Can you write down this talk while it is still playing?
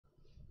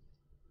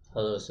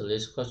Hello, so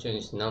this question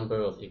is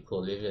number of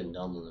equivalent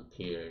domino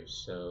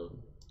pairs. So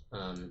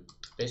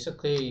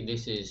basically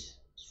this is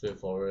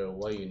straightforward.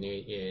 What you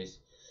need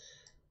is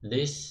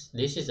this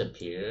is a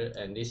pair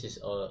and this is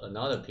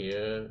another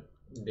pair,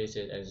 this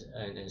is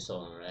and so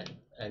on, right?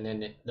 And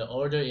then the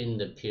order in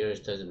the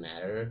pairs doesn't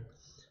matter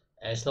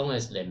as long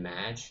as they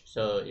match.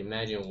 So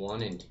imagine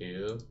 1 and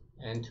 2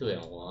 and 2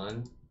 and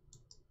 1,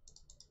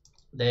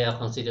 they are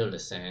considered the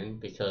same,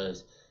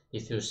 because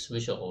if you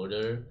switch the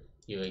order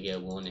you will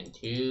get 1 and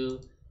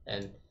 2,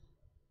 and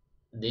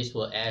this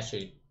will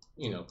actually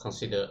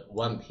consider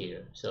one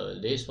pair. So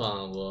this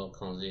one will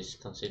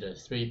consider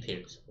 3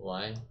 pairs.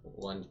 Why?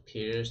 1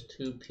 pairs,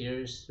 2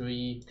 pairs,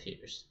 3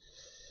 pairs.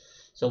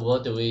 So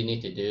what do we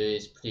need to do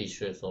is pretty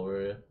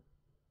straightforward.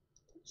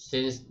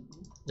 Since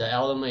the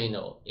element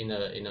in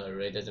a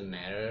array doesn't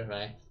matter,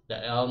 right?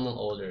 The element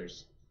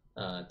orders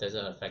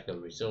doesn't affect the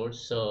result.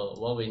 So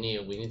what we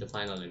need to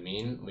find out the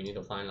mean, we need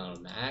to find out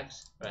the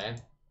max,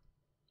 right?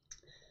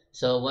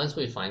 So once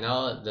we find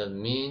out the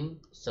mean,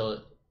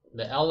 so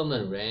the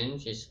element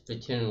range is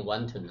between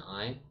 1 to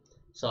 9.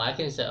 So I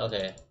can say,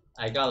 okay,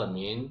 I got a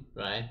mean,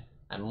 right?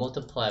 I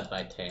multiply it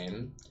by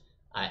 10.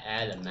 I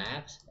add a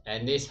max,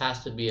 and this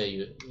has to be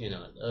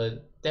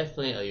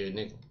definitely a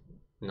unique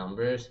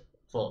numbers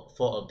for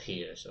a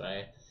pairs,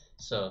 right?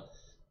 So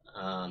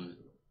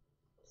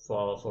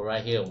for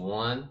right here,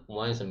 1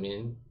 is a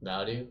mean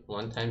value.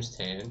 1 times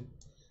 10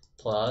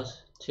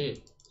 plus 2,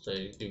 so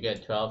you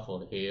get 12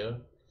 for here.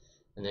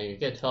 And then you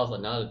get 12,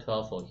 another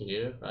 12 for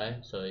here,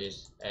 right? So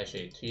it's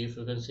actually 2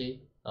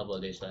 frequency. How about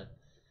this one?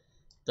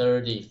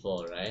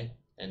 34, right?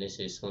 And this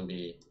is going to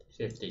be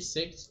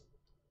 56.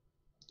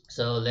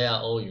 So they are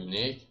all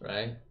unique,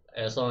 right?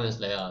 As long as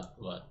they are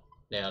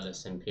they are the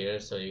same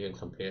pairs, so you can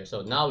compare.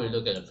 So now we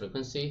look at the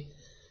frequency.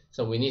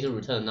 So we need to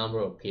return a number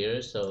of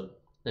pairs. So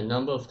the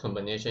number of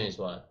combination is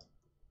what?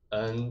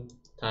 N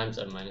times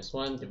n minus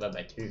 1 divided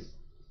by 2.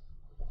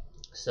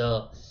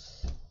 So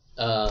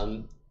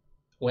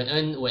when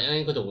n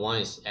equal to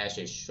 1 is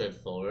actually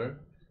straightforward,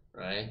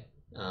 right?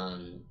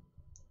 When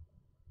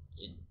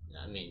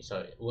n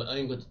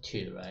equal to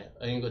 2, right?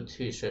 N equal to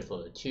 2 is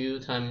straightforward. 2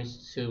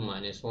 times 2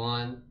 minus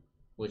 1,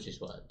 which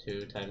is what?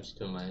 2 times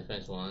 2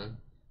 minus 1.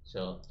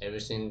 So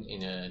everything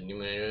in the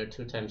numerator,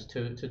 2 times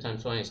 2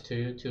 times 1 is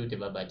 2. 2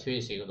 divided by 2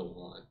 is equal to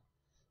 1.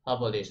 How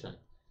about this one?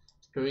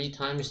 3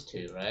 times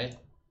 2, right?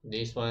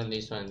 This one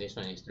is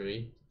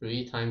 3.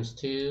 3 times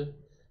 2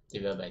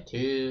 divided by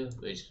 2,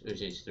 which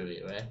is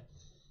 3, right?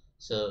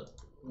 So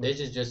this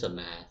is just a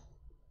math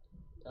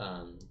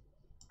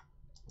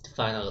to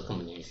find out the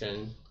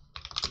combination.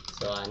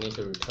 So I need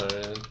to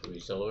return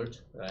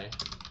result, right?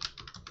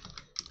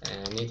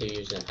 And I need to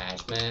use a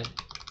hash map,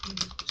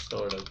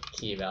 store the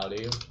key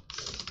value,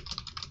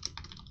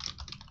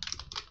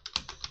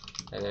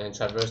 and then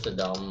traverse the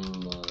dominoes.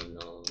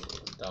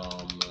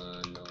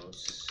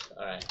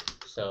 Alright,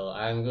 so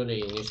I'm going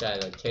to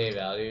initialize the k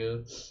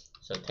value.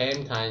 So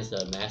 10 times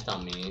the max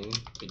dot mean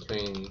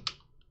between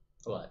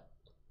what?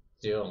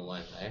 0 and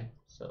 1, right?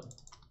 So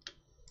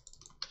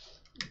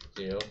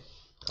 0,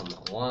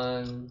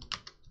 1.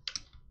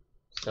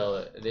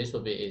 So this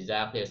will be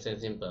exactly the same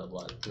thing, but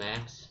what?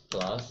 Max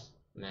plus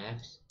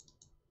max.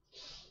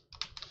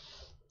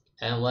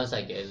 And once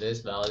I get this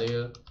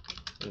value,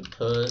 and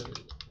put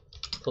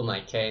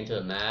my k into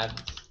the map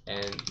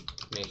and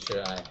make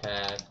sure I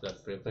have the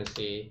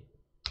frequency,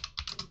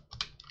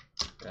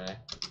 right?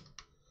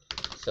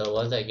 So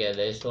once I get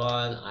this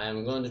one,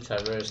 I'm going to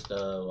traverse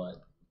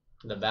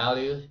the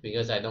value,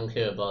 because I don't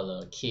care about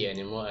the key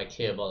anymore. I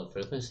care about the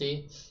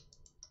frequency.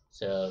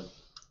 So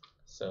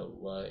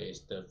what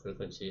is the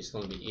frequency? It's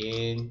going to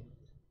be in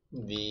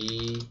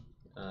the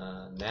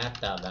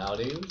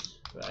map.values,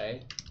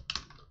 right?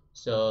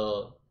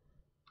 So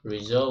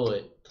result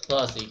would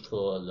plus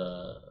equal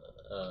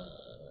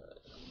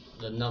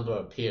the number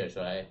of pairs,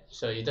 right?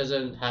 So it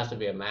doesn't have to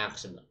be a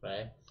maximum,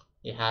 right?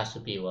 It has to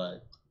be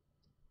what?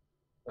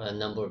 A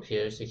number of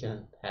pairs. You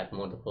can have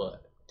multiple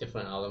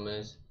different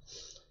elements.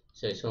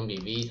 So it's going to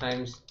be v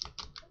times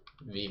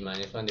v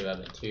minus 1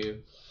 divided by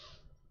 2.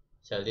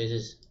 So this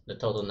is the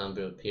total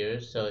number of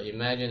pairs. So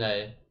imagine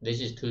that this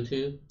is 2,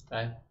 2,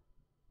 right?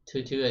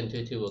 2, 2 and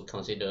 2, 2 will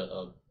consider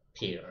a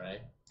pair,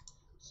 right?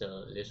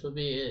 So this will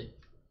be it.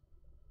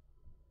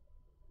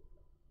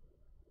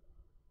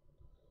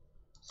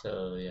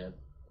 So yeah.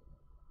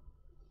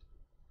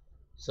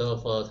 So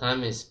for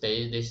time and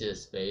space, this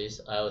is space.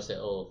 I will say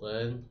O of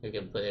n. You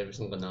can put every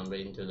single number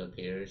into the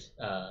pairs,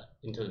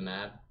 into the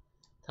map.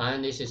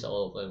 Time, this is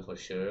O of n for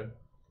sure.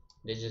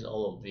 This is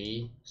O of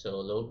v.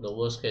 So the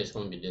worst case is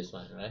going to be this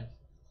one, right?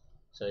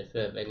 So if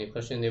you have any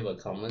question, leave a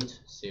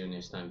comment. See you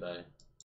next time. Bye.